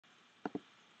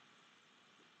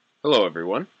Hello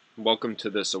everyone, welcome to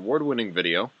this award-winning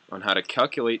video on how to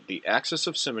calculate the axis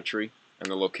of symmetry and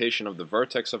the location of the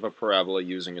vertex of a parabola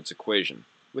using its equation,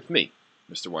 with me,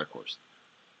 Mr. Whitehorse.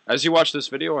 As you watch this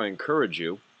video, I encourage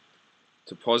you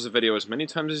to pause the video as many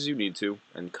times as you need to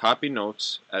and copy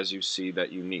notes as you see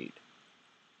that you need.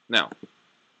 Now,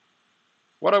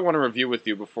 what I want to review with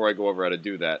you before I go over how to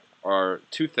do that are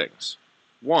two things.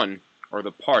 One are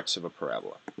the parts of a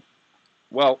parabola.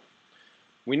 Well,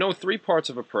 we know three parts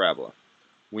of a parabola.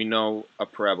 We know a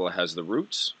parabola has the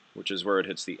roots, which is where it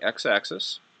hits the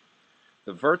x-axis,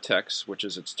 the vertex, which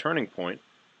is its turning point.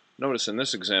 Notice in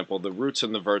this example, the roots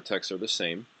and the vertex are the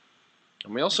same.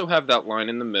 And we also have that line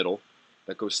in the middle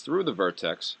that goes through the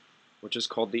vertex, which is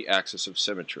called the axis of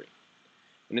symmetry.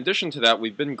 In addition to that,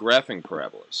 we've been graphing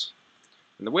parabolas.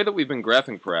 And the way that we've been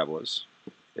graphing parabolas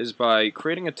is by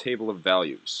creating a table of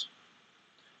values.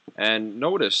 And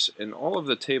notice in all of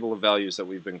the table of values that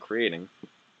we've been creating,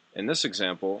 in this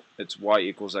example it's y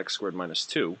equals x squared minus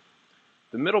 2,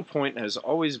 the middle point has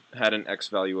always had an x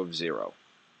value of 0.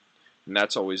 And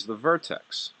that's always the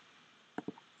vertex.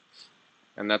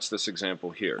 And that's this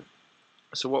example here.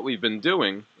 So what we've been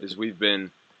doing is we've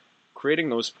been creating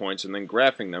those points and then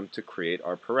graphing them to create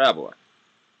our parabola.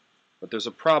 But there's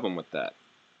a problem with that.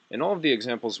 In all of the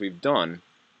examples we've done,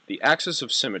 the axis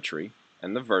of symmetry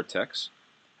and the vertex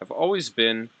have always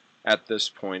been at this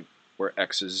point where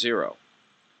x is 0.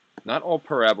 Not all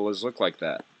parabolas look like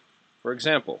that. For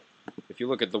example, if you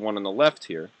look at the one on the left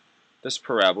here, this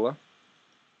parabola,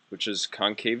 which is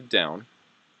concave down,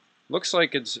 looks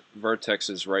like its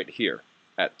vertex is right here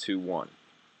at 2, 1,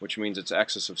 which means its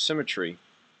axis of symmetry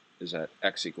is at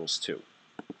x equals 2.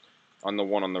 On the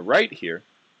one on the right here,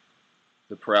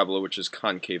 the parabola, which is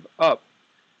concave up,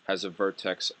 has a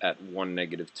vertex at 1,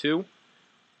 negative 2,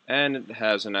 and it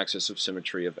has an axis of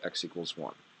symmetry of x equals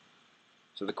 1.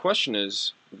 So the question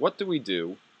is, what do we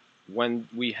do when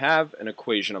we have an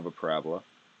equation of a parabola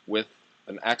with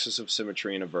an axis of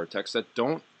symmetry and a vertex that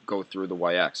don't go through the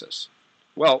y-axis?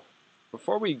 Well,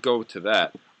 before we go to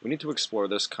that, we need to explore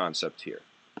this concept here.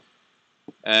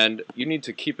 And you need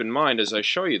to keep in mind as I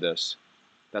show you this,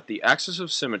 that the axis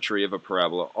of symmetry of a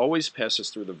parabola always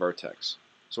passes through the vertex.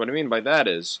 So what I mean by that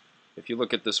is, if you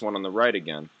look at this one on the right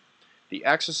again, the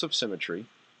axis of symmetry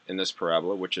in this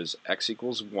parabola, which is x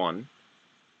equals 1,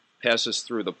 passes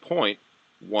through the point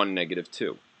 1, negative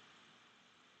 2.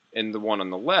 In the one on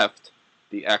the left,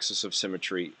 the axis of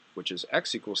symmetry, which is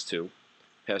x equals 2,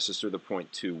 passes through the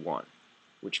point 2, 1,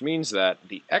 which means that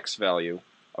the x value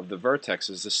of the vertex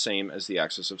is the same as the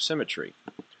axis of symmetry.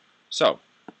 So,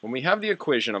 when we have the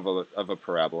equation of a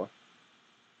parabola,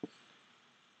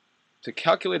 to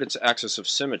calculate its axis of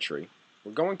symmetry,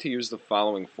 we're going to use the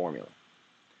following formula.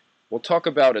 We'll talk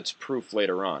about its proof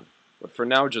later on, but for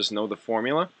now just know the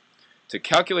formula. To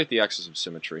calculate the axis of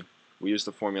symmetry, we use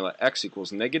the formula x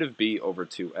equals negative b over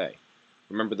 2a.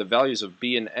 Remember, the values of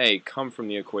b and a come from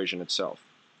the equation itself.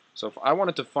 So if I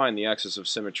wanted to find the axis of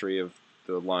symmetry of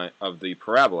the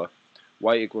parabola,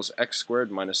 y equals x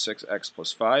squared minus 6x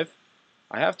plus 5,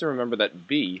 I have to remember that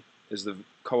b is the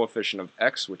coefficient of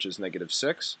x, which is negative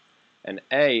 6, and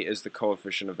a is the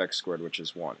coefficient of x squared, which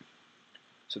is 1.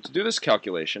 So to do this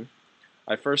calculation,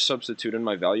 I first substitute in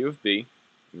my value of b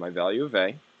and my value of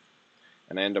a,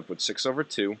 and I end up with 6 over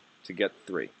 2 to get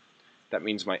 3. That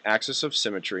means my axis of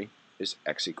symmetry is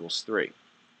x equals 3.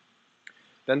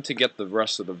 Then to get the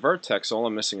rest of the vertex, all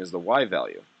I'm missing is the y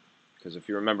value, because if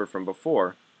you remember from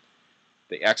before,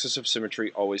 the axis of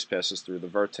symmetry always passes through the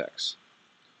vertex.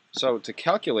 So to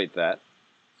calculate that,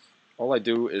 all I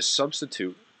do is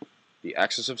substitute the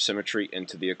axis of symmetry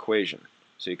into the equation.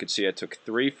 So you can see I took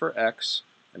 3 for x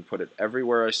and put it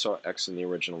everywhere I saw x in the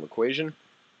original equation,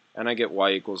 and I get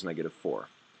y equals negative 4,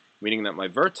 meaning that my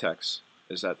vertex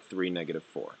is at 3, negative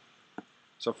 4.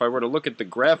 So if I were to look at the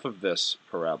graph of this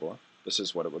parabola, this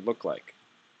is what it would look like.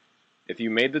 If you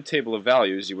made the table of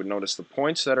values, you would notice the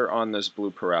points that are on this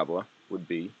blue parabola would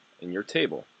be in your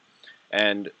table.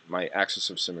 And my axis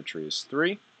of symmetry is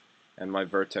 3, and my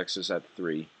vertex is at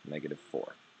 3, negative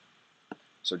 4.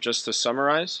 So just to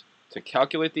summarize, to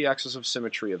calculate the axis of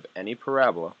symmetry of any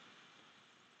parabola,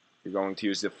 you're going to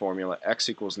use the formula x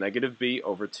equals negative b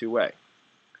over 2a.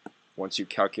 Once you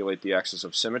calculate the axis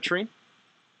of symmetry,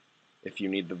 if you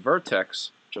need the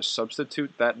vertex, just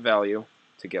substitute that value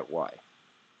to get y.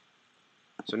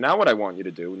 So now what I want you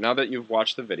to do, now that you've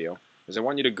watched the video, is I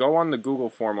want you to go on the Google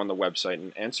form on the website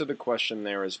and answer the question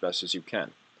there as best as you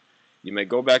can. You may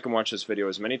go back and watch this video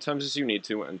as many times as you need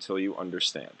to until you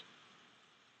understand.